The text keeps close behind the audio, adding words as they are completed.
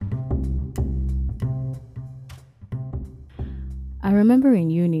I remember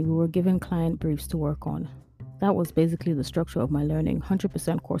in uni, we were given client briefs to work on. That was basically the structure of my learning,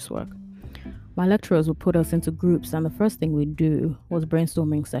 100% coursework. My lecturers would put us into groups, and the first thing we'd do was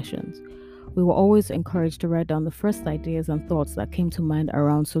brainstorming sessions. We were always encouraged to write down the first ideas and thoughts that came to mind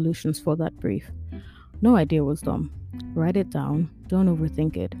around solutions for that brief. No idea was dumb. Write it down, don't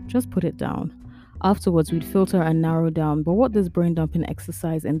overthink it, just put it down. Afterwards, we'd filter and narrow down. But what this brain dumping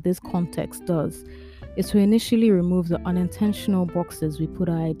exercise in this context does is to initially remove the unintentional boxes we put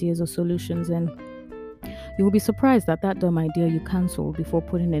our ideas or solutions in. You will be surprised that that dumb idea you cancelled before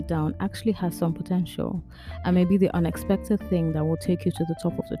putting it down actually has some potential and may be the unexpected thing that will take you to the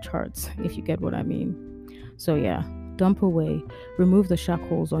top of the charts, if you get what I mean. So, yeah, dump away, remove the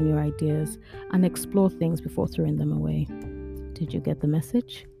shackles on your ideas, and explore things before throwing them away. Did you get the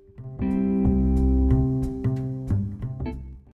message?